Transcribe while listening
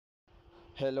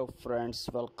Hello friends,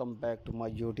 welcome back to my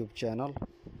YouTube channel.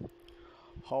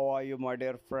 How are you my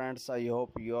dear friends? I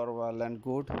hope you are well and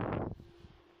good.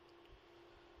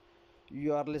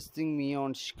 You are listening me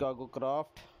on Chicago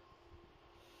Craft.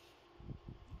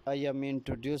 I am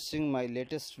introducing my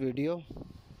latest video.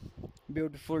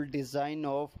 Beautiful design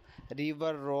of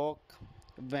river rock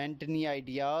Vanity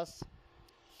ideas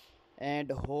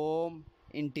and home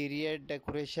interior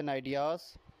decoration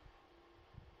ideas.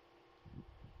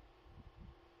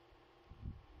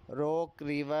 Rock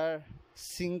river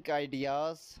sink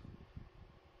ideas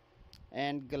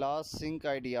and glass sink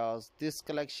ideas. This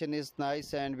collection is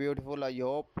nice and beautiful. I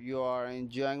hope you are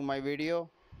enjoying my video.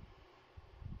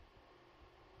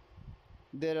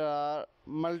 There are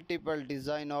multiple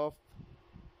design of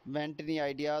Vanity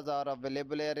ideas are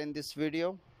available here in this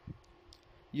video.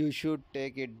 You should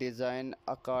take it design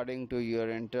according to your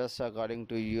interest, according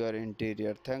to your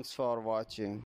interior. Thanks for watching.